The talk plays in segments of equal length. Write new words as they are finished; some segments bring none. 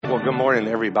Well, good morning,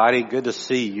 everybody. Good to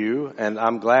see you, and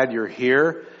I'm glad you're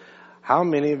here. How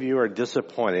many of you are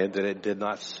disappointed that it did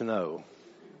not snow?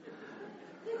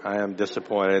 I am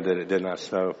disappointed that it did not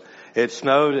snow. It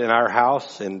snowed in our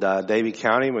house in Davie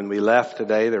County. When we left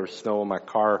today, there was snow in my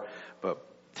car, but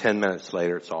 10 minutes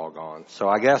later, it's all gone. So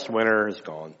I guess winter is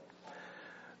gone.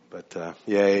 But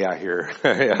yay, I hear.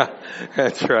 Yeah,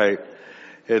 that's right.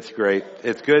 It's great.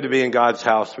 It's good to be in God's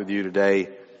house with you today.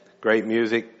 Great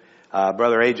music.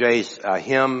 Brother AJ's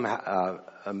hymn,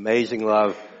 Amazing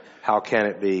Love, How Can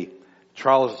It Be?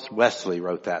 Charles Wesley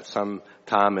wrote that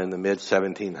sometime in the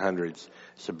mid-1700s.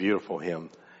 It's a beautiful hymn,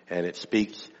 and it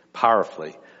speaks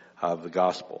powerfully of the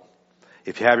gospel.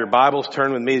 If you have your Bibles,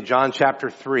 turn with me to John chapter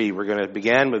 3. We're going to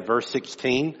begin with verse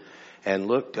 16 and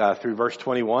look through verse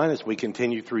 21 as we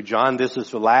continue through John. This is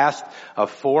the last of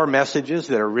 4 messages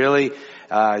that are really,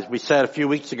 as we said a few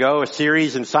weeks ago, a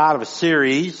series inside of a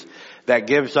series that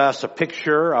gives us a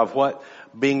picture of what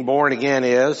being born again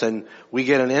is, and we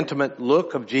get an intimate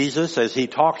look of Jesus as he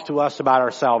talks to us about our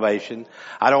salvation.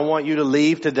 I don't want you to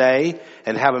leave today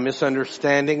and have a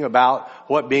misunderstanding about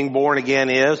what being born again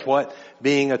is, what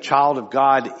being a child of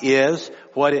God is,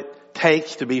 what it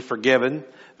takes to be forgiven.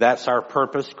 That's our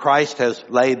purpose. Christ has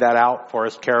laid that out for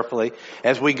us carefully.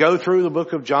 As we go through the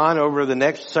book of John over the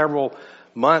next several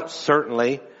months,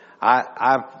 certainly,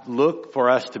 I've looked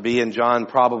for us to be in John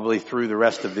probably through the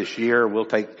rest of this year. We'll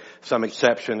take some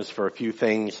exceptions for a few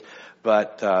things,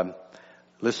 but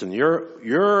listen,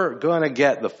 you're going to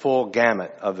get the full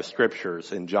gamut of the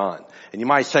scriptures in John. And you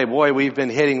might say, boy, we've been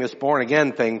hitting this born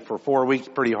again thing for 4 weeks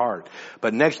pretty hard.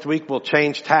 But next week we'll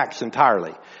change tacks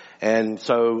entirely. And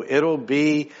so it'll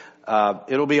be all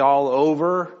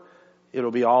over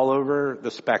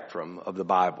the spectrum of the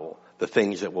Bible, the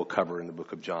things that we'll cover in the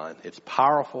book of John. It's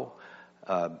powerful.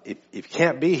 If you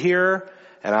can't be here,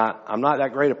 and I'm not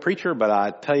that great a preacher, but I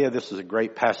tell you this is a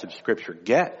great passage of scripture.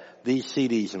 Get these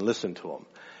CDs and listen to them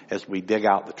as we dig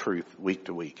out the truth week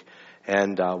to week.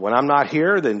 And when I'm not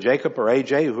here, then Jacob or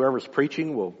AJ, whoever's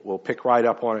preaching, will pick right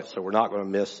up on it, so we're not going to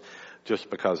miss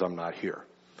just because I'm not here.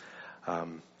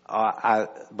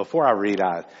 Before I read,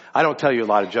 I don't tell you a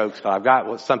lot of jokes, but I've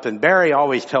got something. Barry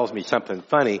always tells me something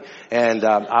funny, and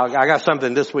I got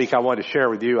something this week I wanted to share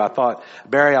with you. I thought,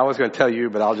 Barry, I was going to tell you,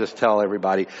 but I'll just tell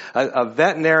everybody. A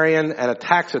veterinarian and a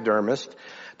taxidermist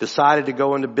decided to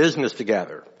go into business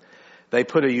together. They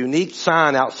put a unique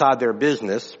sign outside their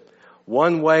business.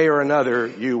 One way or another,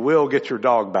 you will get your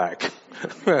dog back.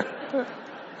 You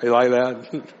like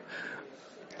that?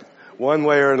 One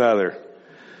way or another.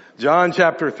 John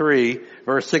chapter 3,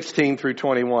 verse 16 through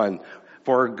 21.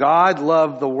 For God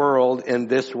loved the world in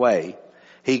this way.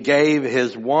 He gave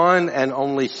his one and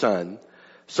only Son,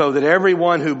 so that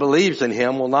everyone who believes in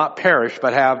him will not perish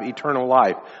but have eternal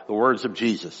life. The words of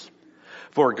Jesus.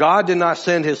 For God did not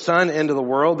send his Son into the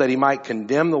world that he might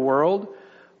condemn the world,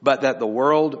 but that the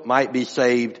world might be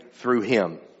saved through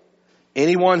him.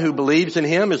 Anyone who believes in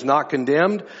him is not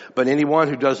condemned, but anyone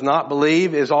who does not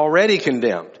believe is already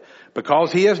condemned,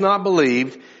 because he has not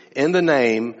believed in the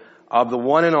name of the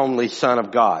one and only Son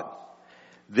of God.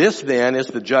 This then is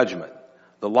the judgment.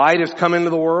 The light has come into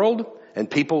the world, and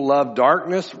people love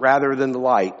darkness rather than the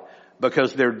light,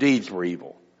 because their deeds were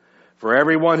evil. For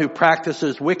everyone who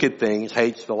practices wicked things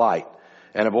hates the light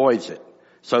and avoids it,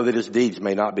 so that his deeds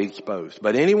may not be exposed.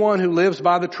 But anyone who lives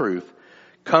by the truth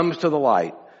comes to the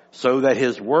light, so that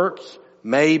his works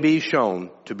may be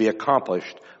shown to be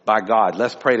accomplished by God.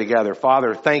 Let's pray together.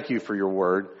 Father, thank you for your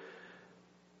word.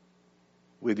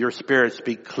 With your Spirit,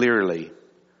 speak clearly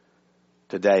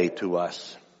today to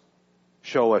us.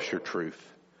 Show us your truth.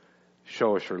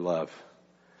 Show us your love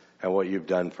and what you've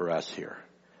done for us here.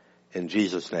 In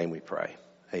Jesus' name we pray.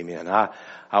 Amen.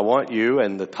 I want you,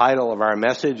 and the title of our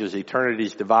message is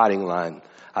Eternity's Dividing Line.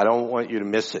 I don't want you to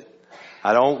miss it.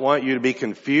 I don't want you to be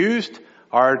confused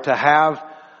or to have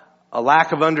a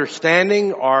lack of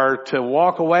understanding or to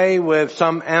walk away with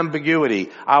some ambiguity.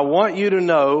 I want you to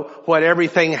know what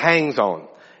everything hangs on.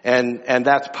 And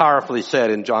that's powerfully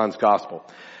said in John's gospel.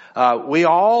 We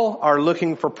all are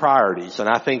looking for priorities, and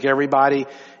I think everybody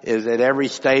is at every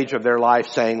stage of their life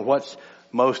saying, what's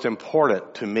most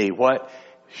important to me? What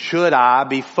should I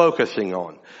be focusing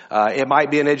on? It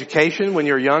might be an education when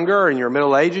you're younger or in your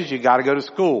middle ages. You got to go to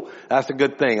school. That's a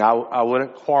good thing. I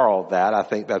wouldn't quarrel with that. I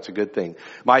think that's a good thing.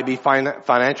 Might be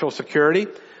financial security.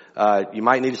 You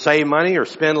might need to save money or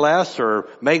spend less or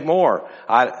make more.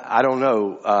 I don't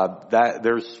know. That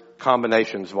there's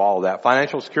combinations of all of that.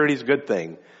 Financial security is a good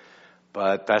thing,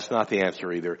 but that's not the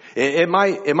answer either. It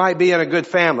might be in a good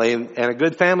family, and a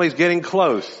good family is getting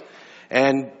close.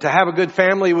 And to have a good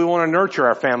family, we want to nurture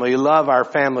our family. We love our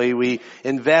family. We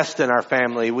invest in our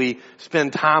family. We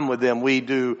spend time with them. We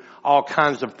do all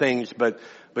kinds of things. But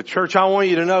church, I want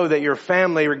you to know that your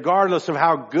family, regardless of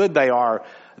how good they are,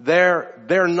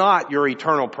 they're not your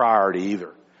eternal priority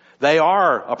either. They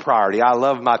are a priority. I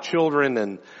love my children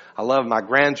and I love my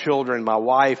grandchildren, my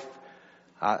wife.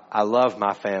 I love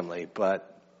my family,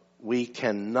 but we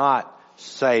cannot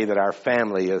say that our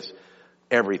family is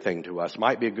everything to us. It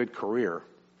might be a good career.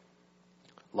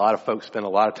 A lot of folks spend a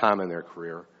lot of time in their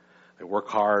career. They work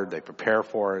hard. They prepare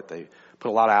for it. They put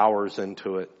a lot of hours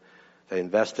into it. They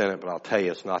invest in it, but I'll tell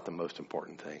you, it's not the most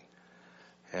important thing.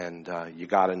 And you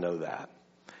got to know that.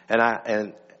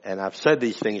 And I've said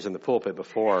these things in the pulpit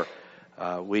before.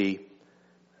 We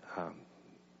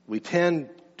tend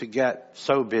to get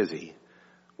so busy.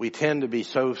 We tend to be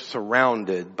so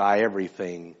surrounded by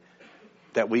everything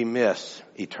that we miss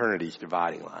eternity's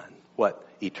dividing line. What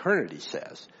eternity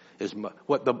says is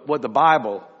what the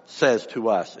Bible says to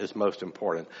us is most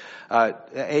important.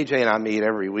 AJ and I meet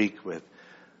every week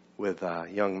with a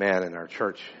young man in our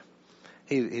church.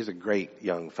 He's a great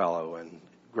young fellow and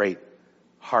great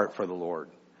heart for the Lord.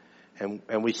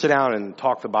 And we sit down and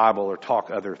talk the Bible or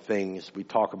talk other things. We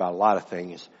talk about a lot of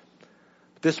things.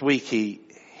 This week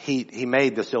he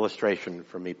made this illustration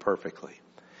for me perfectly.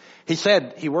 He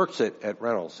said he works at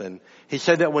Reynolds, and he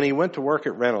said that when he went to work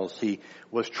at Reynolds, he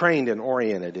was trained and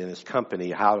oriented in his company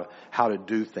how to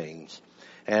do things,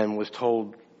 and was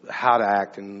told how to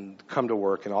act and come to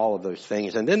work and all of those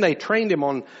things. And then they trained him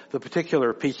on the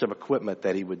particular piece of equipment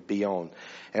that he would be on.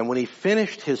 And when he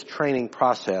finished his training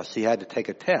process, he had to take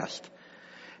a test.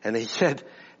 And he said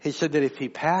that if he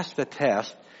passed the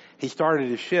test, he started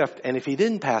his shift, and if he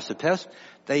didn't pass the test,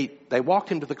 they walked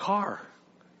him to the car.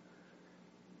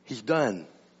 He's done.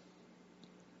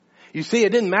 You see,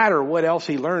 it didn't matter what else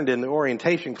he learned in the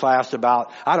orientation class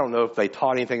about, I don't know if they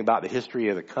taught anything about the history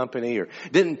of the company or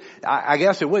I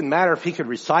guess it wouldn't matter if he could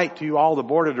recite to you all the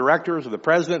board of directors or the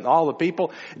president and all the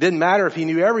people. It didn't matter if he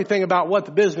knew everything about what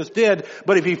the business did,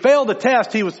 but if he failed the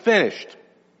test, he was finished.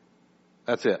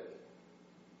 That's it.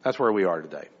 That's where we are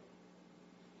today.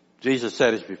 Jesus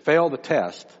said, if you fail the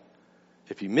test,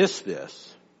 if you miss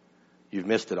this, you've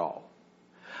missed it all.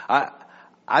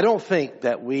 I don't think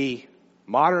that we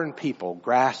modern people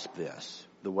grasp this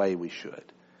the way we should.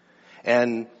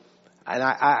 And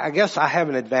I guess I have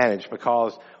an advantage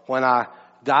because when I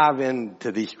dive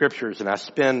into these scriptures and I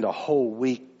spend a whole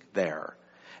week there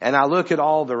and I look at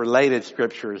all the related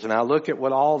scriptures and I look at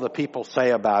what all the people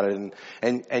say about it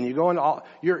and you go into all,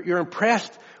 you're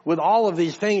impressed with all of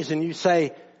these things and you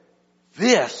say,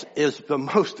 this is the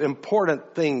most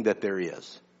important thing that there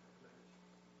is.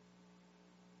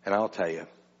 And I'll tell you,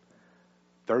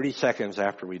 30 seconds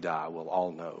after we die, we'll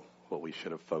all know what we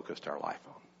should have focused our life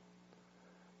on.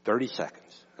 30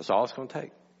 seconds. That's all it's going to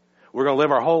take. We're going to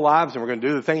live our whole lives and we're going to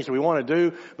do the things that we want to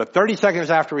do. But 30 seconds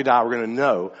after we die, we're going to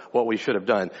know what we should have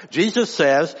done. Jesus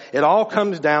says it all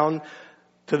comes down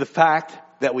to the fact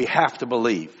that we have to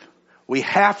believe. We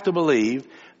have to believe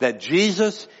that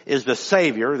Jesus is the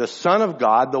Savior, the Son of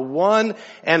God, the one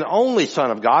and only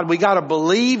Son of God. We got to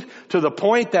believe to the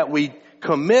point that we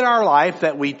commit our life,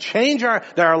 that we change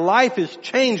that our life is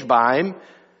changed by Him,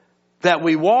 that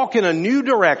we walk in a new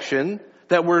direction,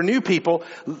 that we're new people.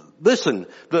 Listen,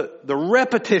 the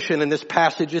repetition in this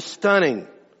passage is stunning.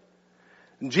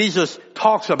 Jesus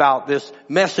talks about this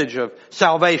message of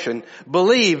salvation.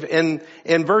 Believe in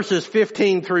verses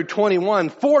 15 through 21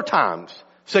 4 times.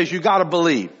 Says you got to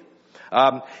believe.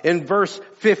 In verse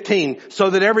 15,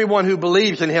 so that everyone who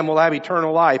believes in Him will have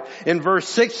eternal life. In verse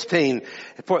 16,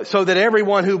 so that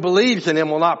everyone who believes in Him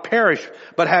will not perish,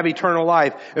 but have eternal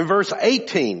life. In verse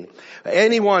 18,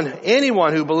 anyone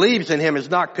who believes in Him is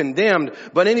not condemned,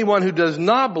 but anyone who does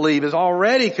not believe is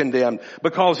already condemned,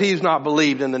 because he's not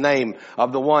believed in the name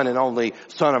of the one and only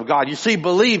Son of God. You see,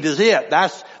 believed is it.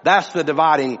 That's the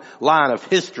dividing line of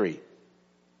history.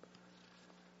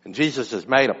 And Jesus has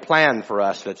made a plan for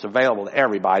us that's available to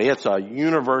everybody. It's a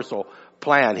universal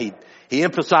plan. He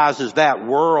emphasizes that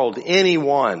world,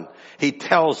 anyone. He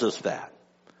tells us that.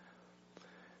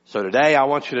 So today I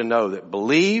want you to know that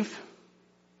believe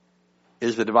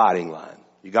is the dividing line.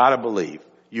 You got to believe.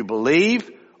 You believe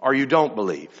or you don't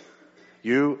believe.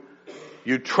 You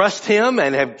trust Him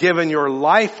and have given your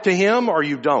life to Him or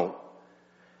you don't.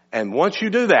 And once you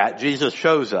do that, Jesus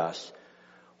shows us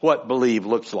what believe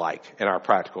looks like in our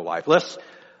practical life. Let's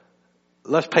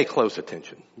pay close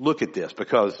attention. Look at this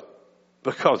because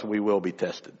we will be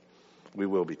tested. We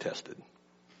will be tested.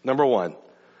 Number one,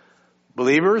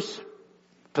 believers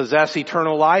possess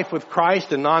eternal life with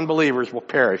Christ, and non-believers will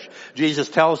perish. Jesus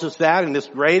tells us that in this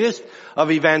greatest of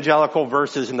evangelical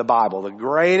verses in the Bible. The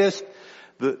greatest,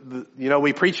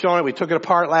 we preached on it. We took it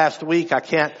apart last week. I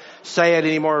can't say it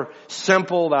any more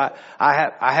simple. I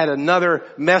had another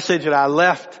message that I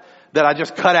left that I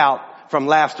just cut out from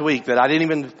last week that I didn't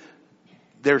even,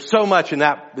 there's so much in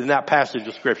that passage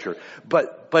of Scripture.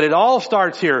 But it all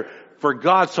starts here. For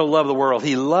God so loved the world.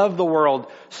 He loved the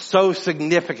world so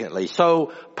significantly,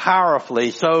 so powerfully,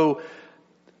 so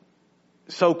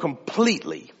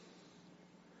completely.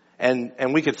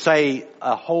 And we could say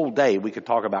a whole day we could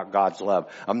talk about God's love.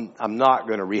 I'm not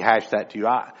going to rehash that to you.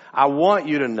 I want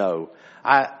you to know,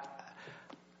 I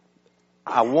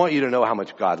want you to know how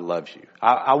much God loves you.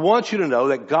 I want you to know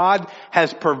that God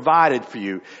has provided for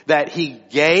you, that He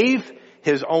gave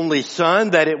His only Son,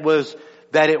 that it was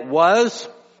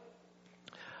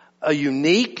a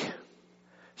unique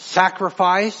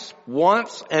sacrifice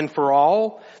once and for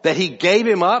all, that He gave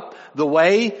Him up the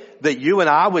way that you and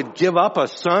I would give up a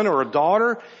son or a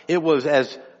daughter. It was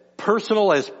as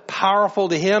personal, as powerful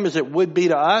to Him as it would be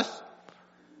to us.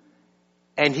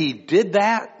 And He did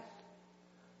that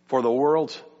for the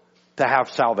world to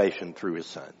have salvation through His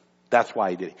Son. That's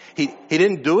why He did it. He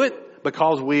didn't do it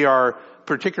because we are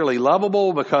particularly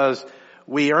lovable, because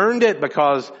we earned it,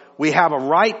 because we have a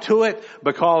right to it,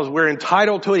 because we're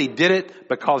entitled to it. He did it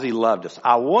because He loved us.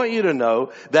 I want you to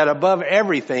know that above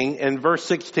everything, in verse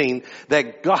 16,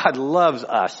 that God loves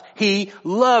us. He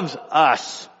loves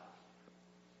us.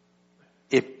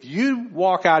 If you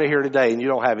walk out of here today and you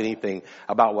don't have anything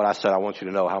about what I said, I want you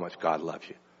to know how much God loves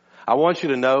you. I want you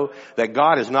to know that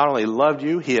God has not only loved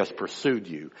you, He has pursued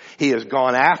you. He has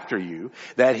gone after you,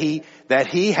 that He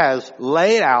has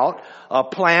laid out a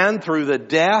plan through the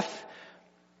death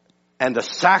and the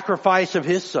sacrifice of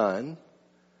His Son,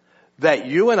 that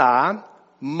you and I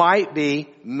might be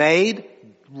made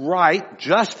right,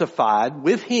 justified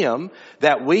with Him,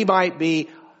 that we might be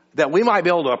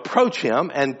able to approach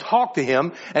Him and talk to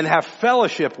Him and have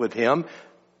fellowship with Him.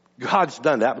 God's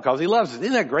done that because He loves us.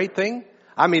 Isn't that a great thing?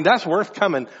 I mean, that's worth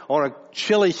coming on a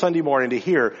chilly Sunday morning to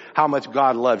hear how much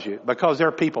God loves you, because there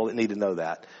are people that need to know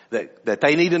that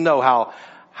they need to know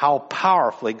how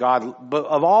powerfully God,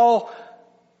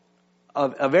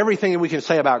 of everything that we can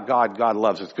say about God, God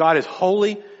loves us. God is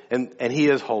holy and He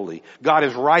is holy. God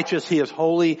is righteous. He is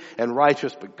holy and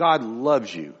righteous, but God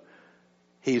loves you.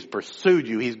 He's pursued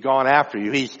you. He's gone after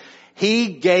you. He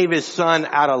gave His Son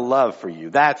out of love for you.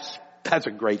 That's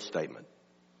a great statement.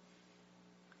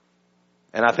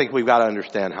 And I think we've got to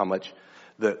understand how much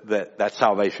that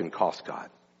salvation cost God.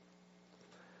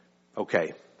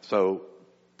 Okay, so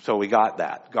we got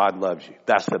that. God loves you.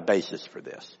 That's the basis for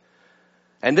this.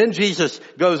 And then Jesus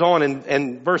goes on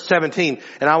in verse 17,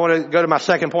 and I want to go to my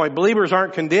second point. Believers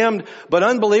aren't condemned, but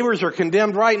unbelievers are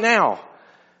condemned right now.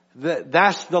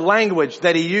 That's the language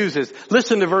that He uses.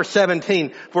 Listen to verse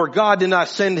 17. For God did not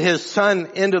send His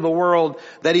Son into the world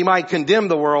that He might condemn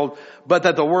the world, but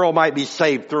that the world might be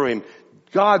saved through Him.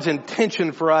 God's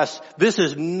intention for us, this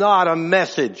is not a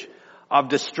message of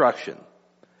destruction.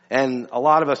 And a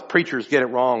lot of us preachers get it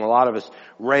wrong. A lot of us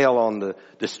rail on the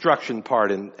destruction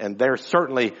part, and there's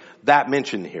certainly that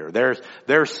mentioned here. There's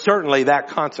certainly that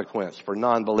consequence for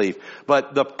non-belief.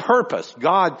 But the purpose,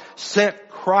 God sent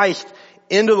Christ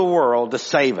into the world to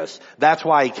save us. That's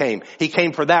why He came. He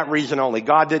came for that reason only.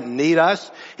 God didn't need us.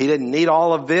 He didn't need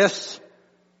all of this.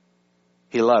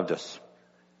 He loved us.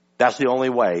 That's the only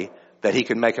way that He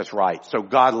can make us right. So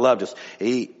God loved us.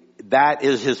 That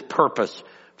is His purpose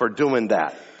for doing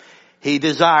that. He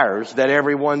desires that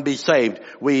everyone be saved.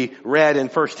 We read in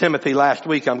 1 Timothy last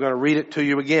week. I'm going to read it to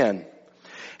you again.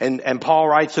 And Paul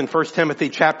writes in 1 Timothy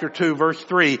chapter 2 verse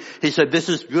 3, he said, this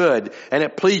is good and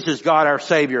it pleases God our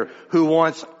Savior, who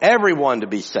wants everyone to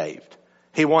be saved.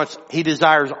 He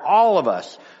desires all of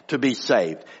us to be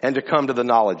saved and to come to the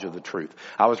knowledge of the truth.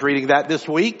 I was reading that this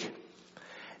week.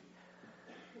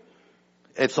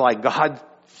 It's like God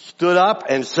stood up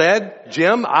and said,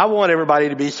 Jim, I want everybody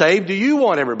to be saved. Do you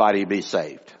want everybody to be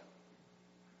saved?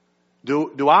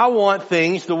 Do I want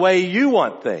things the way you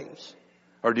want things?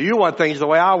 Or do you want things the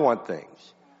way I want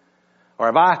things?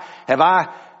 Or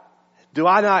do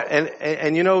I not,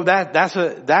 and you know, that's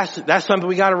something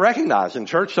we gotta recognize in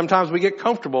church. Sometimes we get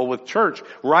comfortable with church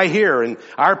right here and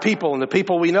our people and the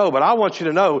people we know, but I want you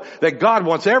to know that God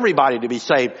wants everybody to be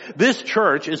saved. This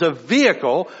church is a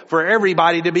vehicle for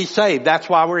everybody to be saved. That's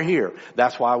why we're here.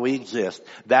 That's why we exist.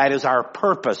 That is our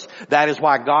purpose. That is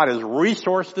why God has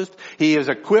resourced us. He has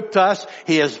equipped us.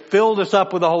 He has filled us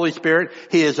up with the Holy Spirit.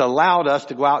 He has allowed us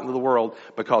to go out into the world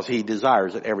because He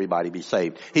desires that everybody be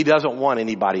saved. He doesn't want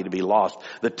anybody to be lost lost.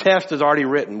 The test is already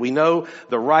written. We know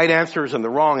the right answers and the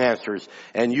wrong answers.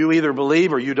 And you either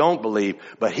believe or you don't believe.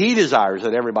 But He desires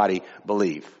that everybody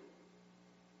believe.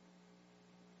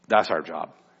 That's our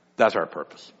job. That's our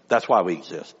purpose. That's why we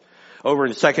exist. Over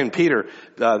in 2 Peter,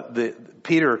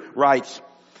 Peter writes,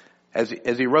 as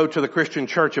he wrote to the Christian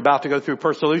church about to go through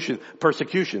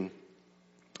persecution,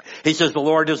 he says, the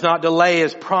Lord does not delay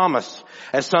His promise,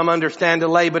 as some understand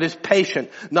delay, but is patient,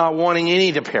 not wanting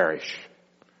any to perish.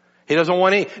 He doesn't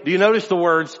want any. Do you notice the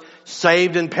words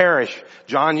saved and perish?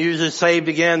 John uses saved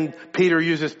again. Peter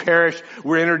uses perish.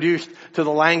 We're introduced to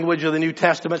the language of the New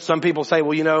Testament. Some people say,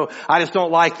 well, I just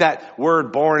don't like that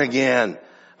word born again.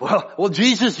 Well,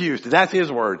 Jesus used it. That's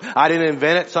His word. I didn't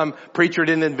invent it. Some preacher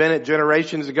didn't invent it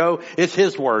generations ago. It's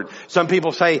His word. Some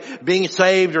people say being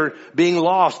saved or being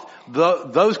lost.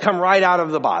 Those come right out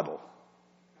of the Bible.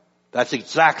 That's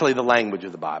exactly the language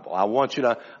of the Bible. I want you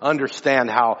to understand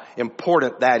how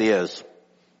important that is.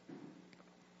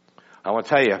 I want to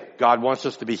tell you, God wants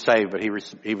us to be saved, but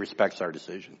He respects our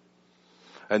decision.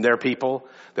 And there are people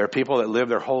that live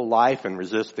their whole life and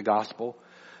resist the gospel.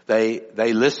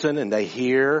 They listen and they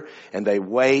hear and they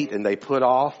wait and they put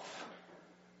off.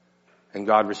 And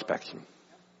God respects them.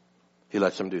 He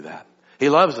lets them do that. He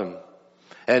loves them.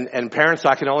 And parents,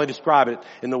 I can only describe it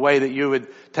in the way that you would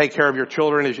take care of your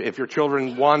children. If your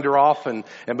children wander off and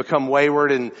become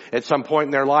wayward, and at some point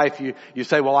in their life you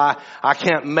say, well, I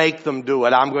can't make them do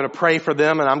it. I'm going to pray for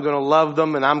them and I'm going to love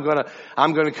them and I'm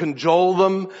going to cajole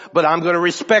them, but I'm going to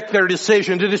respect their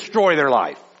decision to destroy their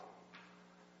life.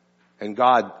 And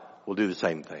God will do the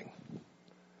same thing.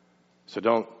 So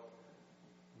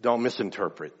don't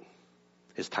misinterpret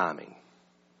His timing.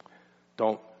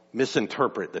 Don't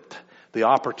misinterpret the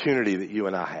opportunity that you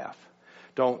and I have.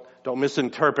 Don't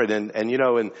misinterpret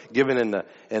and given in the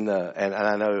and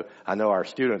I know our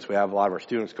students, we have a lot of our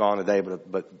students gone today,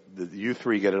 but you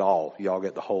three get it all. Y'all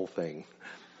get the whole thing.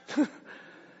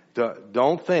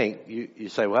 Don't think you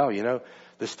say, well,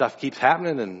 this stuff keeps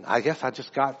happening and I guess I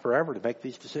just got forever to make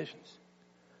these decisions.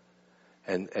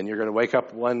 And you're going to wake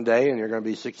up one day and you're going to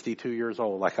be 62 years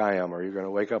old like I am, or you're going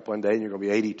to wake up one day and you're going to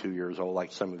be 82 years old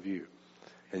like some of you.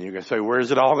 And you're going to say,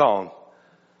 where's it all gone?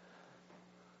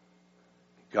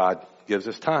 God gives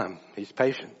us time. He's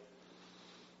patient.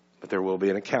 But there will be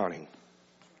an accounting.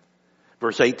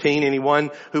 Verse 18,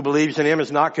 anyone who believes in Him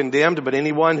is not condemned, but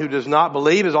anyone who does not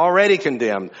believe is already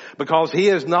condemned, because he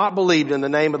has not believed in the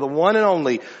name of the one and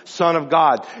only Son of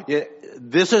God.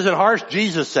 This isn't harsh.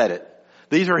 Jesus said it.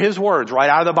 These are His words right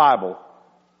out of the Bible.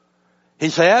 He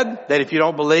said that if you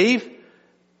don't believe,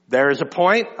 there is a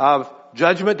point of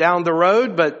judgment down the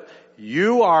road, but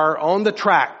you are on the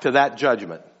track to that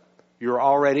judgment. You're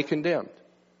already condemned.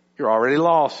 You're already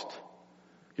lost.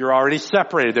 You're already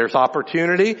separated. There's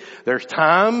opportunity. There's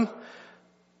time.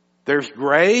 There's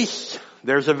grace.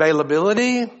 There's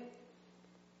availability.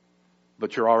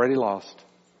 But you're already lost.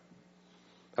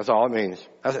 That's all it means.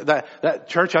 That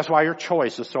church, that's why your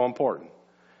choice is so important.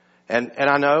 And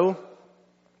I know,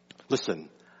 listen,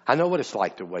 I know what it's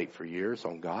like to wait for years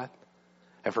on God.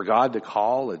 And for God to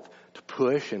call and to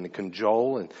push and to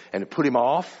cajole and to put Him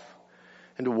off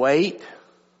and to wait.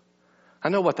 I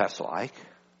know what that's like.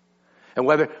 And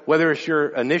whether it's your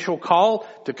initial call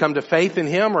to come to faith in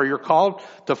Him, or you're called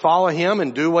to follow Him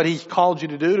and do what He's called you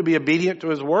to do, to be obedient to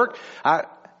His work, I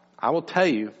will tell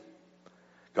you,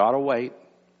 God will wait.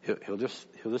 He'll just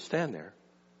stand there.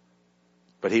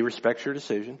 But He respects your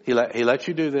decision. He lets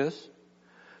you do this.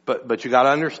 But you got to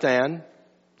understand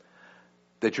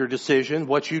that your decision,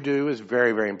 what you do, is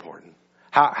very, very important.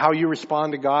 How you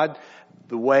respond to God,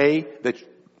 the way that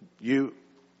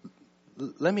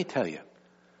let me tell you,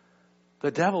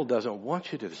 the devil doesn't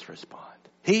want you to just respond.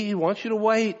 He wants you to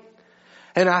wait.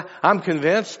 And I'm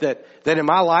convinced that in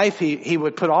my life, he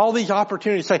would put all these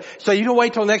opportunities, say you can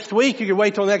wait till next week, you can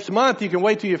wait till next month, you can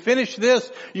wait till you finish this,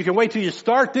 you can wait till you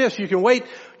start this, you can wait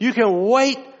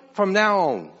from now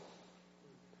on.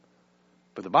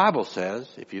 But the Bible says,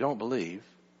 if you don't believe,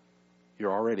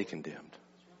 you're already condemned.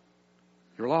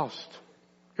 You're lost.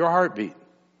 Your heartbeat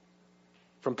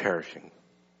from perishing.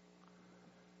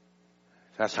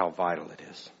 That's how vital it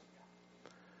is.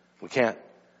 We can't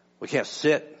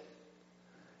sit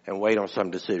and wait on some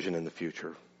decision in the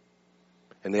future.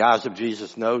 In the eyes of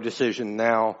Jesus, no decision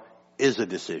now is a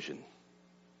decision.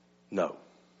 No.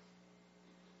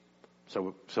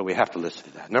 So we have to listen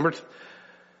to that. Number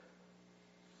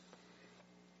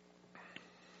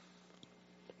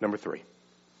 3.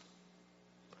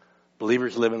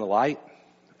 Believers live in the light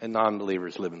and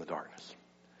non-believers live in the darkness.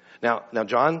 Now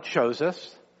John shows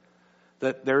us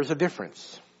that there's a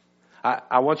difference.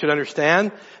 I want you to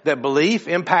understand that belief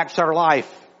impacts our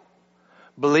life.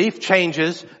 Belief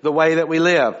changes the way that we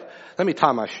live. Let me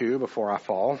tie my shoe before I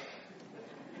fall.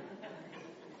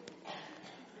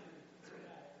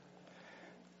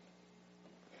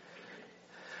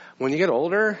 When you get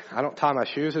older, I don't tie my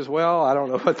shoes as well. I don't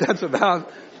know what that's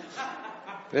about.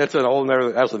 That's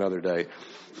another day.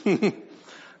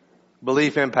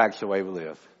 Belief impacts the way we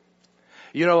live.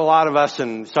 You know, a lot of us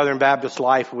in Southern Baptist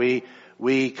life,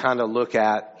 we kind of look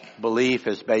at belief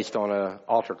as based on an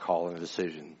altar call and a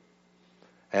decision.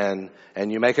 And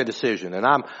you make a decision. And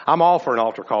I'm all for an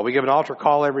altar call. We give an altar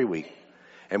call every week.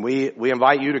 And we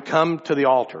invite you to come to the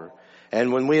altar.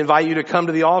 And when we invite you to come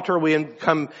to the altar, we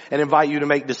come and invite you to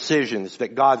make decisions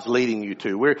that God's leading you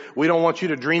to. We don't want you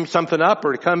to dream something up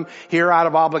or to come here out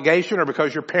of obligation or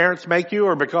because your parents make you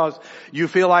or because you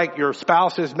feel like your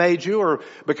spouse has made you or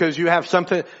because you have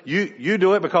something. You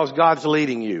do it because God's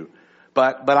leading you.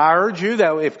 But I urge you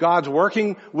that if God's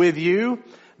working with you,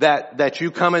 that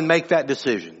you come and make that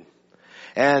decision.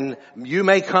 And you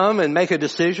may come and make a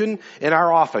decision in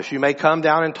our office. You may come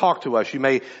down and talk to us. You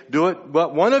may do it,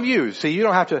 but one of you, see, you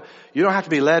don't have to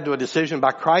be led to a decision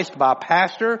by Christ, by a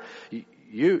pastor.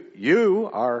 You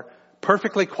are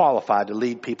perfectly qualified to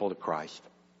lead people to Christ.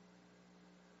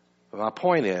 But my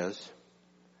point is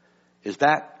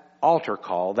that altar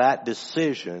call, that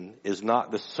decision is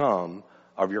not the sum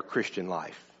of your Christian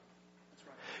life.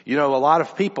 You know, a lot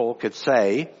of people could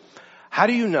say, how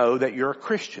do you know that you're a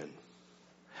Christian?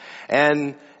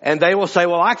 And they will say,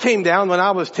 well, I came down when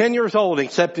I was 10 years old and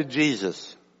accepted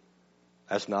Jesus.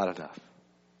 That's not enough.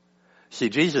 See,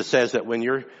 Jesus says that when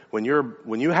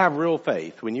you have real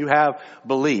faith, when you have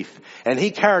belief, and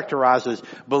he characterizes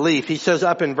belief. He says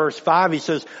up in verse 5, he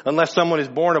says, unless someone is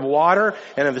born of water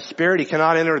and of the Spirit, he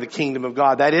cannot enter the kingdom of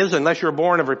God. That is, unless you're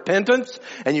born of repentance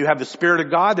and you have the Spirit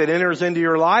of God that enters into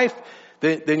your life,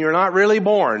 then you're not really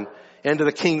born into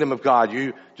the kingdom of God.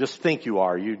 You just think you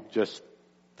are.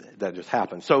 That just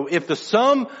happens. So if the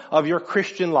sum of your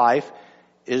Christian life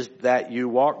is that you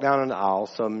walked down an aisle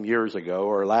some years ago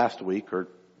or last week or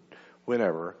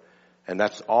whenever, and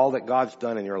that's all that God's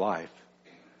done in your life,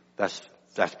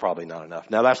 that's probably not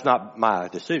enough. Now that's not my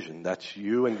decision. That's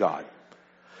you and God.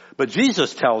 But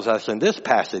Jesus tells us in this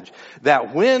passage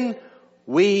that when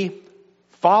we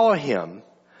follow him,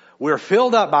 we're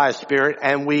filled up by his Spirit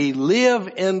and we live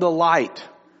in the light.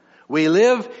 We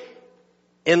live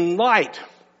in light.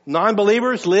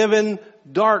 Non-believers live in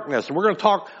darkness. And we're going to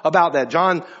talk about that.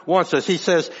 John wants us. He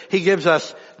says, he gives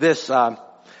us this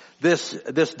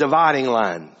dividing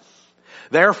line.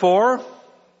 Therefore,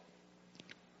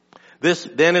 this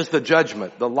then is the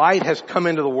judgment. The light has come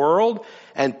into the world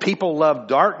and people love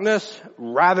darkness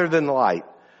rather than the light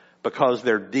because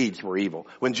their deeds were evil.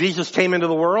 When Jesus came into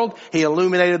the world, he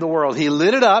illuminated the world. He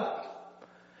lit it up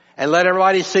and let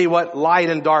everybody see what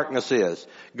light and darkness is.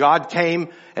 God came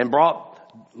and brought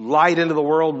light into the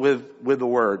world with the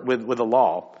word, with the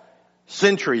law,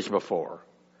 centuries before.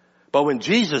 But when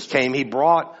Jesus came, he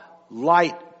brought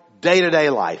light, day-to-day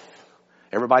life.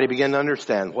 Everybody began to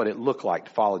understand what it looked like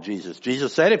to follow Jesus.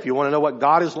 Jesus said, if you want to know what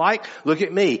God is like, look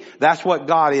at me. That's what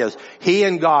God is. He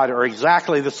and God are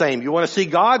exactly the same. You want to see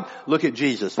God? Look at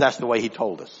Jesus. That's the way he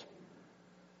told us.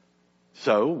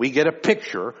 So we get a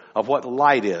picture of what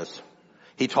light is.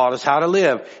 He taught us how to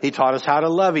live. He taught us how to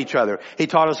love each other. He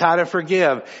taught us how to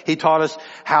forgive. He taught us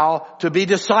how to be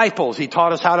disciples. He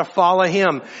taught us how to follow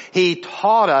him. He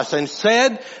taught us and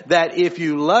said that if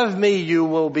you love me, you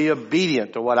will be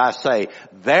obedient to what I say.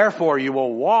 Therefore, you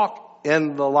will walk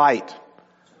in the light.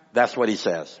 That's what he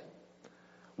says.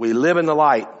 We live in the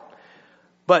light.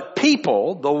 But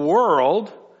people, the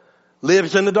world,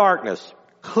 lives in the darkness.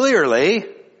 Clearly,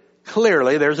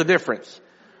 there's a difference.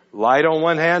 Light on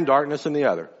one hand, darkness in the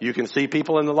other. You can see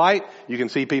people in the light, you can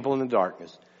see people in the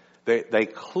darkness. They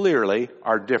clearly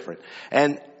are different.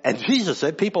 And Jesus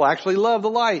said people actually love the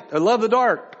light, or love the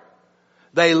dark.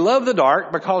 They love the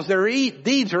dark because their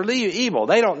deeds are evil.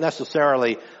 They don't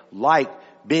necessarily like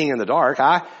being in the dark.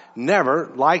 I never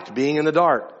liked being in the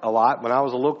dark a lot. When I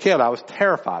was a little kid, I was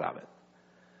terrified of it.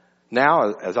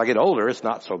 Now, as I get older, it's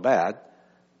not so bad.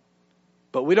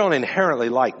 But we don't inherently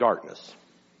like darkness.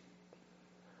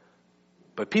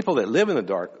 But people that live in the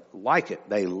dark like it.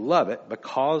 They love it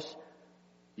because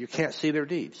you can't see their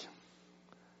deeds.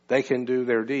 They can do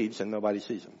their deeds and nobody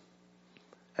sees them.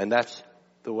 And that's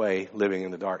the way living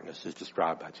in the darkness is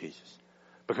described by Jesus.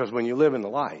 Because when you live in the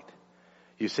light,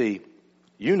 you see,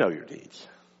 you know your deeds.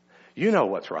 You know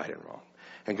what's right and wrong.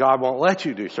 And God won't let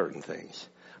you do certain things.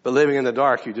 But living in the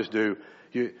dark, you just do.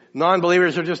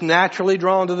 Non-believers are just naturally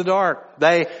drawn to the dark.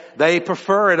 They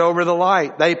prefer it over the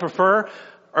light. They prefer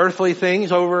earthly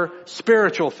things over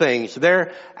spiritual things.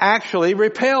 They're actually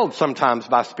repelled sometimes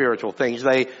by spiritual things.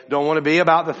 They don't want to be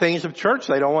about the things of church.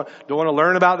 They don't want to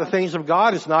learn about the things of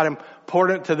God. It's not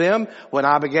important to them. When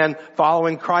I began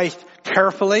following Christ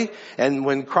carefully, and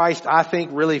when Christ, I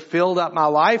think, really filled up my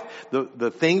life,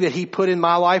 the thing that He put in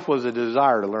my life was a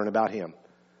desire to learn about Him.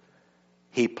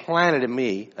 He planted in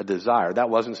me a desire. That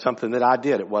wasn't something that I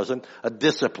did. It wasn't a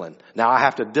discipline. Now I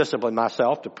have to discipline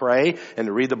myself to pray and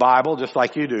to read the Bible just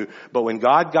like you do. But when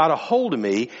God got a hold of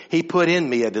me, He put in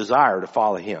me a desire to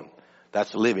follow Him.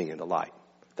 That's living in the light.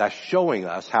 That's showing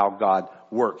us how God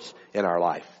works in our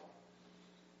life.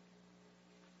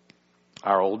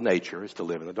 Our old nature is to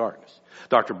live in the darkness.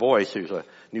 Dr. Boyce, who's a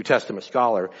New Testament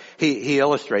scholar, he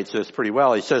illustrates this pretty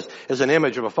well. He says, as an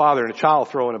image of a father and a child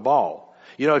throwing a ball.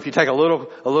 You know, if you take a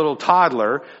little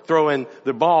toddler throwing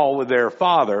the ball with their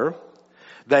father,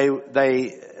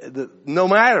 no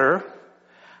matter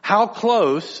how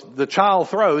close the child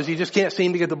throws, he just can't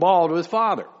seem to get the ball to his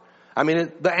father. I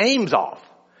mean, the aim's off.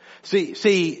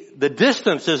 See, the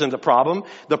distance isn't the problem.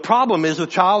 The problem is the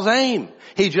child's aim.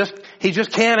 He just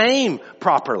can't aim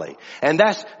properly. And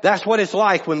that's what it's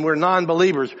like when we're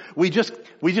non-believers. We just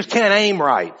can't aim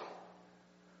right.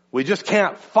 We just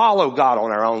can't follow God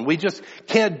on our own. We just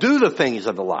can't do the things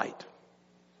of the light.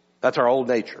 That's our old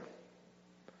nature.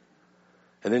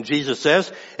 And then Jesus says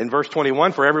in verse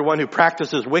 21, for everyone who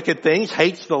practices wicked things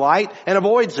hates the light and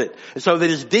avoids it, so that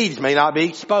his deeds may not be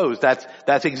exposed.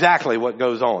 That's exactly what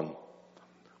goes on.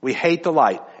 We hate the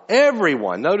light.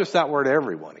 Everyone. Notice that word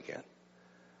everyone again.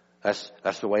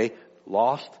 That's the way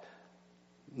lost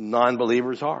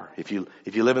non-believers are. If you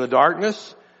live in the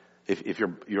darkness, if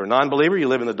you're a non-believer, you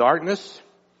live in the darkness.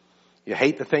 You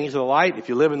hate the things of the light. If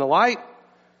you live in the light,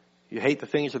 you hate the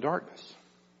things of darkness.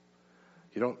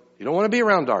 You don't want to be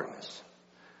around darkness.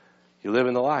 You live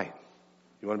in the light.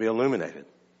 You want to be illuminated.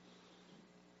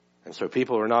 And so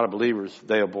people who are not believers,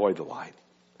 they avoid the light.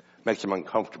 Makes them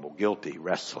uncomfortable, guilty,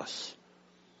 restless.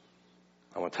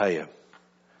 I want to tell you,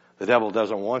 the devil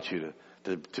doesn't want you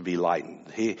to be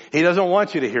lightened. He doesn't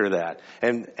want you to hear that.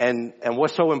 And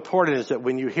what's so important is that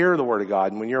when you hear the Word of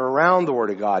God and when you're around the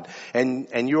Word of God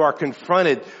and you are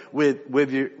confronted with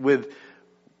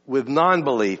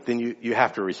non-belief, then you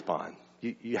have to respond.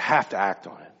 You have to act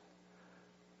on it.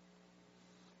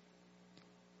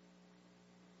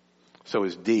 So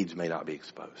his deeds may not be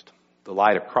exposed. The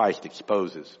light of Christ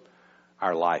exposes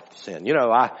our life to sin. You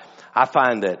know, I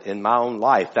find that in my own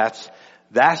life, that's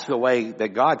the way that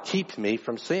God keeps me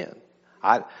from sin.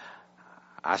 I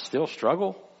still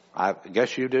struggle. I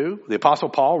guess you do. The Apostle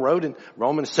Paul wrote in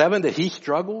Romans 7 that he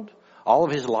struggled. All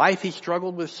of his life he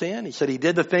struggled with sin. He said he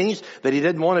did the things that he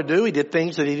didn't want to do. He did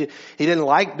things that he didn't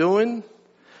like doing.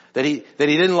 That he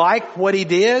didn't like what he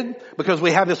did because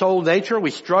we have this old nature.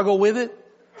 We struggle with it.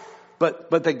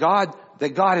 But that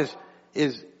God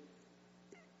is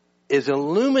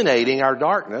illuminating our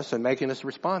darkness and making us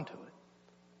respond to it.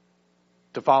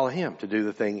 To follow Him, to do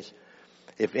the things.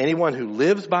 If anyone who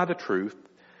lives by the truth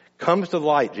comes to the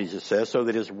light, Jesus says, so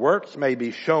that his works may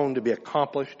be shown to be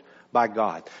accomplished by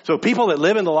God. So people that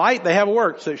live in the light, they have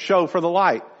works that show for the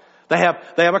light. They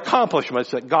have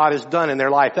accomplishments that God has done in their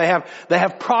life. They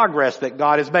have progress that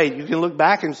God has made. You can look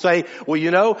back and say, well,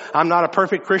 you know, I'm not a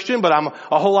perfect Christian, but I'm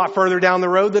a whole lot further down the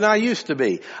road than I used to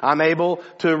be. I'm able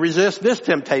to resist this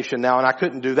temptation now, and I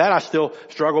couldn't do that. I still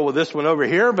struggle with this one over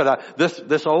here, but there's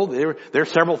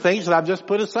several things that I've just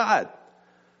put aside.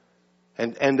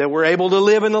 And that we're able to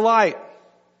live in the light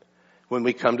when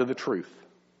we come to the truth.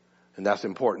 And that's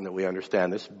important that we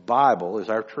understand. This Bible is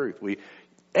our truth.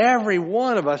 Every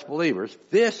one of us believers,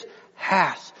 this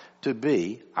has to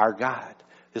be our guide.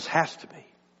 This has to be.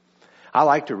 I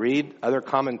like to read other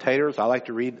commentators. I like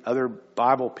to read other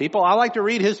Bible people. I like to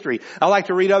read history. I like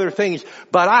to read other things.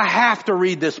 But I have to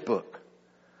read this book.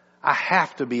 I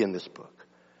have to be in this book.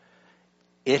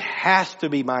 It has to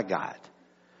be my guide.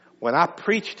 When I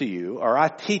preach to you or I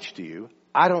teach to you,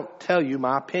 I don't tell you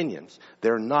my opinions.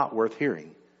 They're not worth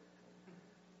hearing.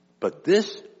 But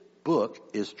this book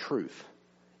is truth.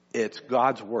 It's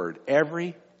God's Word.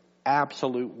 Every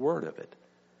absolute word of it.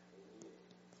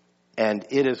 And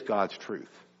it is God's truth.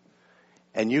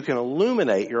 And you can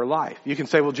illuminate your life. You can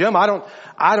say, well, Jim, I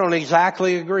don't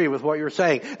exactly agree with what you're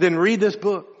saying. Then read this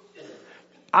book.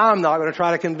 I'm not going to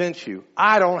try to convince you.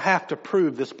 I don't have to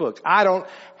prove this book. I don't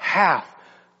have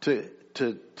to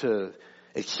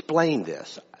explain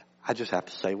this. I just have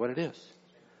to say what it is.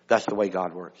 That's the way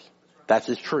God works. That's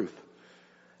His truth.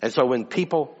 And so when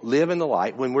people live in the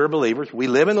light, when we're believers, we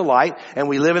live in the light and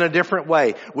we live in a different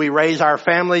way. We raise our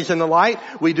families in the light.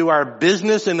 We do our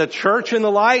business in the church in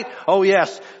the light. Oh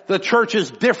yes, the church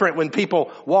is different when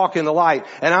people walk in the light.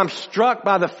 And I'm struck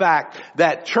by the fact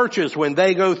that churches, when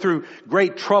they go through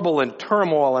great trouble and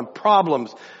turmoil and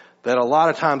problems, that a lot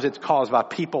of times it's caused by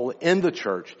people in the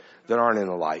church that aren't in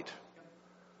the light.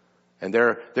 And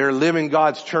they're living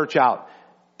God's church out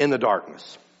in the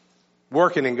darkness.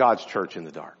 Working in God's church in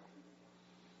the dark.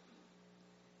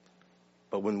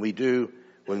 But when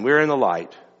we're in the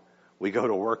light, we go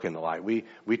to work in the light.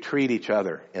 We treat each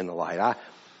other in the light.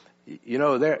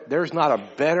 There's not a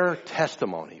better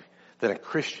testimony than a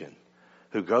Christian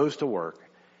who goes to work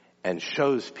and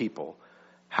shows people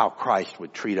how Christ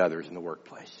would treat others in the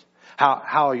workplace.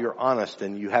 How you're honest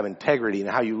and you have integrity, and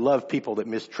how you love people that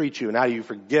mistreat you, and how you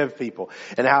forgive people,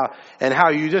 and how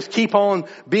you just keep on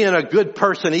being a good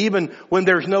person even when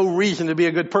there's no reason to be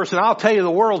a good person. I'll tell you, the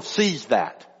world sees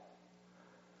that.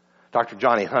 Dr.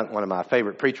 Johnny Hunt, one of my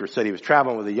favorite preachers, said he was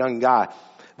traveling with a young guy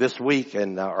this week,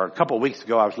 or a couple of weeks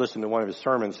ago. I was listening to one of his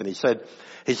sermons, and he said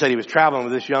he was traveling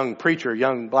with this young preacher,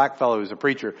 young black fellow who's a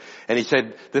preacher, and he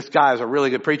said, this guy is a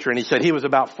really good preacher, and he said he was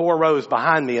about 4 rows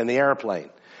behind me in the airplane.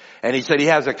 And he said he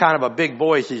has a kind of a big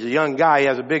voice. He's a young guy. He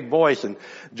has a big voice. And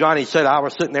Johnny said, I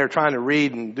was sitting there trying to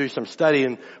read and do some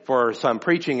studying for some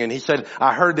preaching. And he said,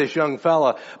 I heard this young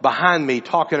fella behind me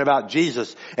talking about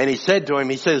Jesus. And he said to him,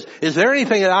 he says, is there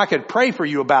anything that I could pray for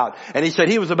you about? And he said,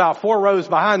 he was about 4 rows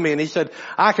behind me. And he said,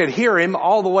 I could hear him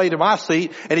all the way to my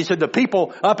seat. And he said, the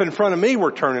people up in front of me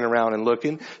were turning around and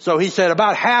looking. So he said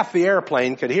about half the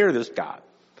airplane could hear this guy.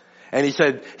 And he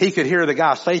said he could hear the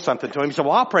guy say something to him. He said,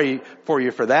 well, I'll pray for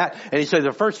you for that. And he said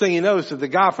the first thing he noticed that the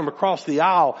guy from across the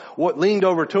aisle leaned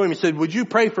over to him. He said, would you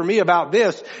pray for me about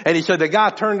this? And he said the guy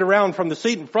turned around from the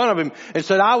seat in front of him and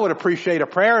said, I would appreciate a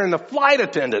prayer. And the flight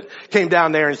attendant came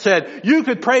down there and said, you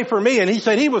could pray for me. And he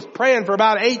said he was praying for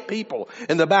about 8 people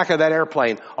in the back of that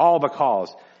airplane, all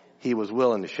because he was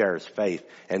willing to share his faith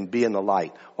and be in the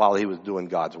light while he was doing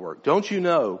God's work. Don't you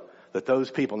know that those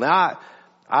people, now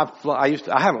I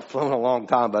haven't flown in a long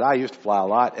time, but I used to fly a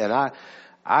lot, and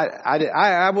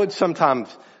I would sometimes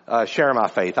share my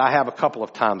faith. I have a couple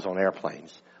of times on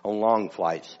airplanes, on long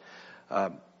flights.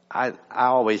 I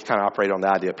always kind of operate on the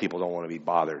idea people don't want to be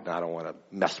bothered, and I don't want to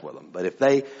mess with them. But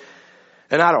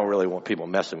and I don't really want people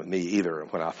messing with me either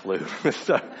when I flew.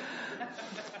 So,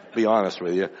 be honest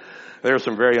with you, there are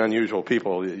some very unusual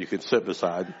people that you could sit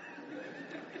beside.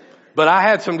 But I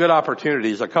had some good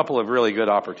opportunities, a couple of really good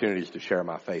opportunities to share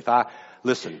my faith.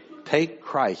 Listen, take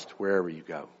Christ wherever you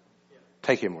go.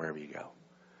 Take him wherever you go.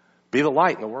 Be the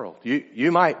light in the world.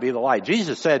 You might be the light.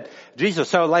 Jesus said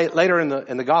later in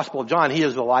the Gospel of John, he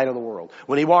is the light of the world.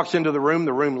 When he walks into the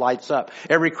room lights up.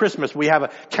 Every Christmas we have a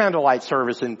candlelight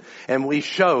service and we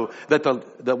show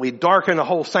that we darken the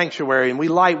whole sanctuary and we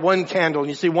light one candle and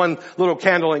you see one little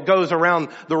candle and it goes around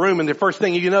the room, and the first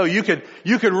thing you know, you could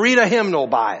read a hymnal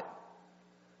by it.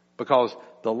 Because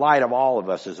the light of all of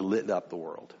us has lit up the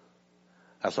world.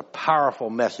 That's a powerful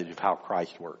message of how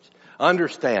Christ works.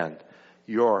 Understand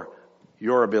your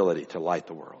ability to light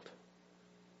the world.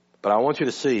 But I want you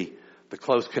to see the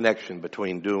close connection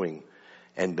between doing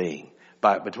and being.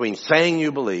 Between saying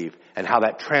you believe and how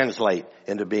that translates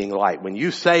into being light. When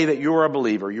you say that you're a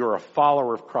believer, you're a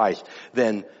follower of Christ,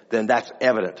 then that's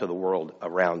evident to the world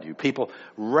around you. People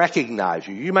recognize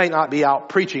you. You may not be out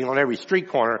preaching on every street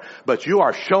corner, but you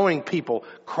are showing people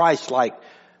Christ-like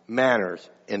manners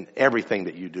in everything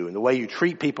that you do, in the way you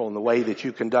treat people, in the way that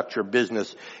you conduct your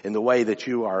business, in the way that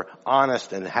you are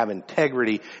honest and have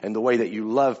integrity, in the way that you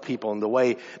love people, in the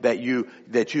way that you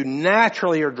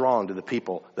naturally are drawn to the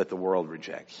people that the world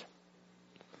rejects.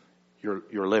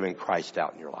 You're living Christ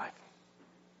out in your life.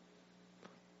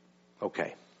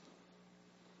 Okay.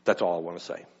 That's all I want to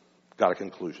say. Got a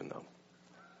conclusion though.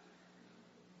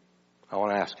 I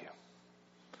want to ask you,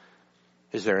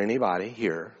 is there anybody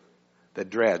here that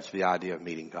dreads the idea of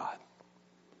meeting God?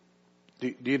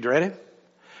 Do you dread it?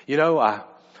 You know,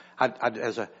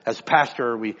 as a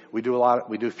pastor, we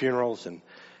do funerals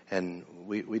and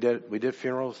we did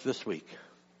funerals this week.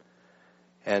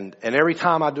 And every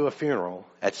time I do a funeral,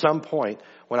 at some point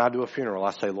when I do a funeral,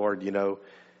 I say, Lord, you know,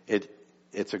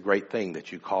 it's a great thing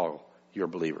that you call your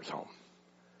believers home.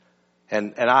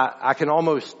 And I can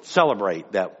almost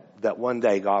celebrate that one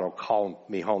day God will call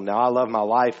me home. Now I love my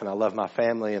life and I love my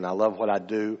family and I love what I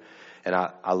do and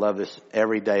I love this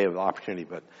every day of opportunity,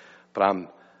 but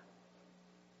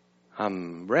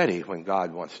I'm ready when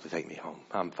God wants to take me home.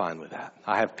 I'm fine with that.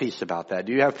 I have peace about that.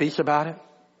 Do you have peace about it?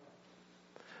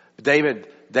 David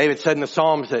David said in the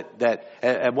Psalms that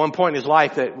at one point in his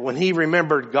life that when he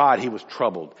remembered God, he was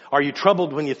troubled. Are you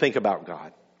troubled when you think about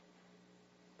God?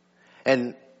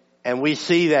 And we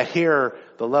see that here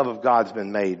the love of God's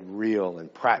been made real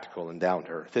and practical and down to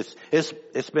earth.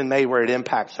 It's been made where it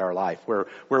impacts our life,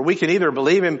 where we can either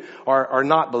believe Him or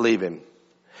not believe Him.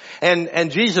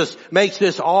 And Jesus makes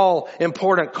this all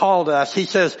important call to us. He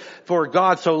says, for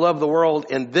God so loved the world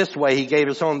in this way, He gave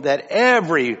His own, that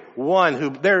everyone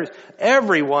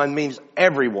means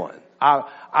everyone.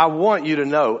 I want you to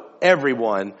know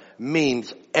everyone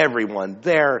means everyone.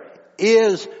 There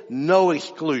is no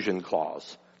exclusion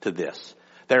clause to this.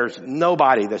 There's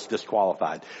nobody that's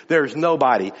disqualified. There's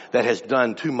nobody that has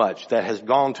done too much, that has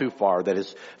gone too far, that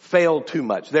has failed too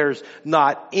much. There's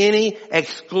not any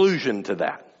exclusion to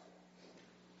that.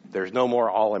 There's no more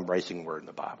all-embracing word in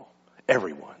the Bible.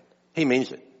 Everyone. He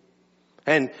means it.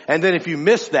 And then if you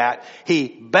miss that, He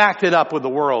backed it up with the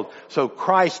world. So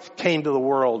Christ came to the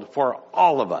world for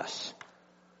all of us.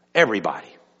 Everybody.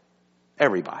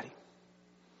 Everybody.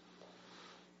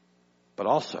 But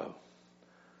also,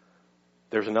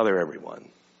 there's another everyone.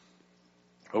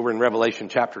 Over in Revelation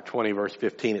chapter 20, verse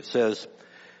 15, it says,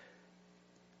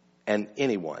 and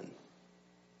anyone,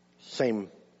 same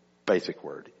basic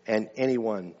word, and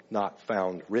anyone not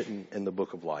found written in the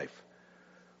book of life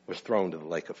was thrown to the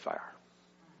lake of fire.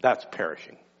 That's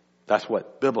perishing. That's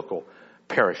what biblical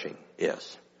perishing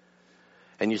is.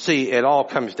 And you see, it all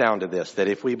comes down to this, that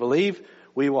if we believe,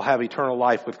 we will have eternal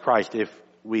life with Christ. If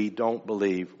we don't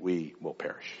believe, we will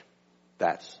perish.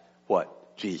 That's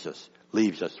what Jesus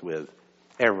leaves us with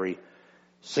every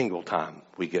single time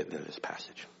we get into this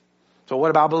passage. So what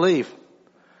about believe?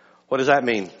 What does that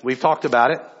mean? We've talked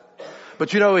about it.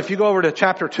 But if you go over to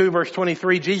chapter 2, verse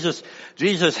 23,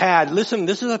 Jesus had, listen,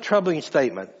 this is a troubling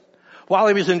statement. While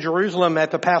He was in Jerusalem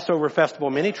at the Passover festival,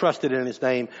 many trusted in His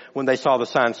name when they saw the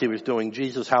signs He was doing.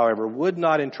 Jesus, however, would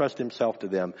not entrust Himself to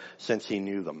them since He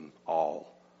knew them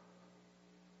all.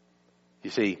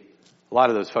 You see, a lot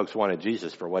of those folks wanted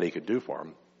Jesus for what He could do for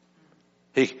them.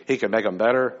 He could make them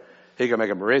better. He could make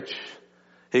them rich.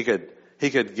 He could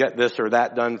get this or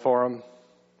that done for them.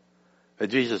 But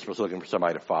Jesus was looking for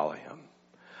somebody to follow Him.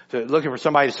 Looking for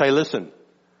somebody to say, listen,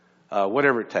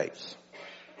 whatever it takes,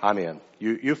 I'm in.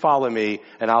 You follow me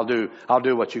and I'll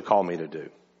do what you call me to do.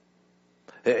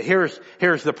 Here's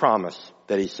the promise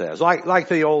that He says, like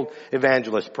the old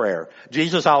evangelist prayer.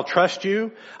 Jesus, I'll trust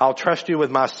you. I'll trust you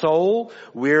with my soul,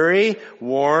 weary,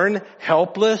 worn,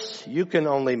 helpless. You can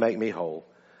only make me whole.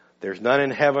 There's none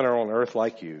in heaven or on earth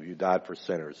like you. You died for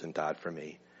sinners and died for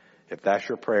me. If that's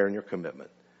your prayer and your commitment,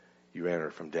 you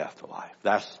enter from death to life.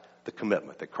 That's the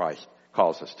commitment that Christ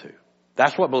calls us to.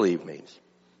 That's what believe means.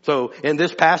 So in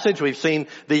this passage, we've seen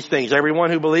these things. Everyone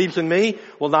who believes in me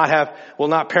will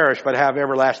not perish, but have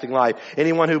everlasting life.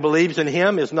 Anyone who believes in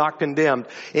Him is not condemned.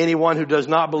 Anyone who does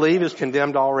not believe is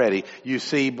condemned already. You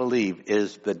see, believe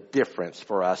is the difference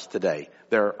for us today.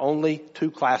 There are only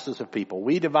two classes of people.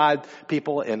 We divide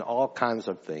people in all kinds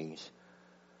of things.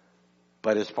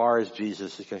 But as far as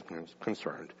Jesus is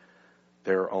concerned,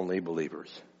 there are only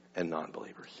believers and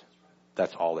non-believers.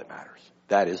 That's all that matters.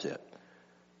 That is it.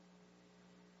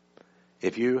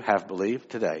 If you have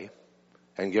believed today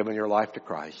and given your life to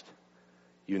Christ,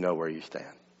 you know where you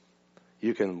stand.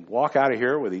 You can walk out of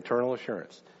here with eternal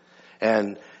assurance.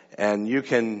 And you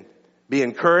can be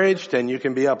encouraged and you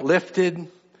can be uplifted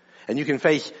and you can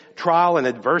face trial and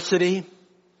adversity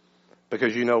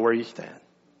because you know where you stand.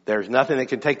 There's nothing that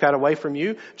can take that away from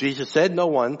you. Jesus said, no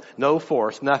one, no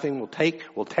force, nothing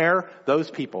will tear those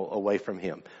people away from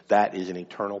Him. That is an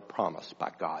eternal promise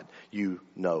by God. You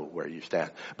know where you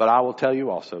stand. But I will tell you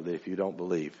also that if you don't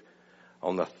believe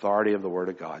on the authority of the Word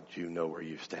of God, you know where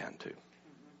you stand too.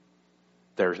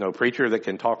 There's no preacher that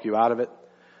can talk you out of it.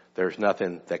 There's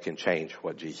nothing that can change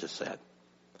what Jesus said.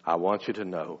 I want you to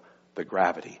know the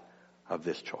gravity of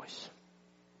this choice.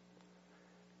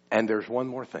 And there's one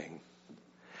more thing.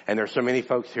 And there's so many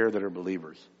folks here that are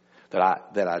believers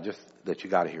that you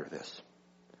got to hear this.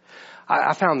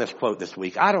 I found this quote this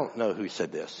week. I don't know who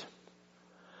said this,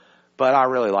 but I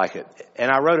really like it.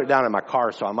 And I wrote it down in my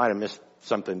car, so I might have missed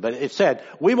something. But it said,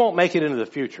 we won't make it into the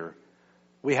future.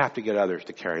 We have to get others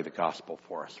to carry the gospel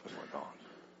for us when we're gone.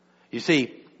 You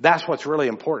see, that's what's really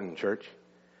important, church,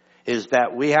 is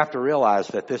that we have to realize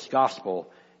that this gospel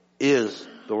is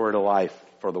the word of life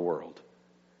for the world.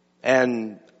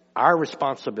 And our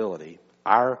responsibility,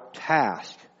 our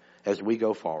task as we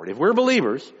go forward, if we're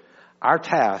believers, our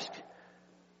task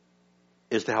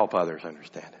is to help others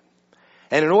understand it.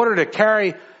 And in order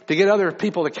to get other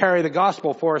people to carry the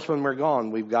gospel for us when we're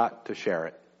gone, we've got to share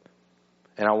it.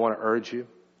 And I want to urge you,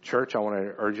 Church, I want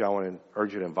to urge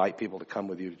you to invite people to come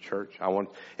with you to church. I want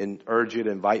to urge you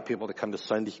to invite people to come to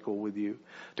Sunday school with you,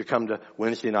 to come to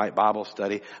Wednesday night Bible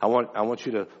study. I want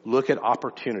you to look at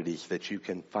opportunities that you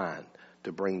can find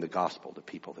to bring the gospel to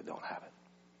people that don't have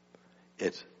it.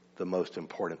 It's the most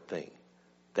important thing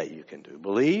that you can do.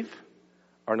 Believe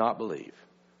or not believe.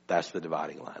 That's the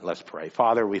dividing line. Let's pray.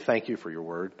 Father, we thank you for your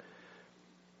word.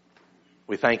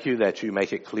 We thank you that you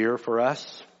make it clear for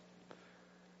us.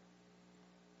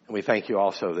 And we thank you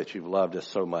also that you've loved us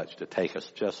so much to take us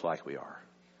just like we are,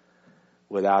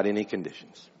 without any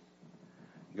conditions.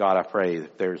 God, I pray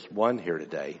that there's one here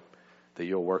today that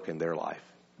you'll work in their life.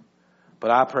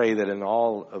 But I pray that in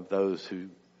all of those who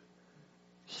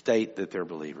state that they're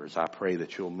believers, I pray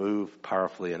that you'll move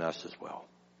powerfully in us as well.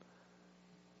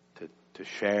 To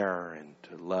share and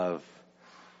to love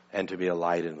and to be a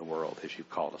light in the world as you've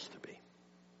called us to be.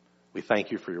 We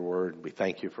thank you for your word. We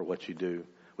thank you for what you do.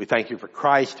 We thank you for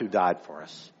Christ who died for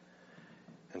us.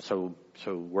 And so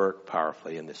work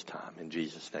powerfully in this time. In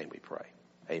Jesus' name we pray.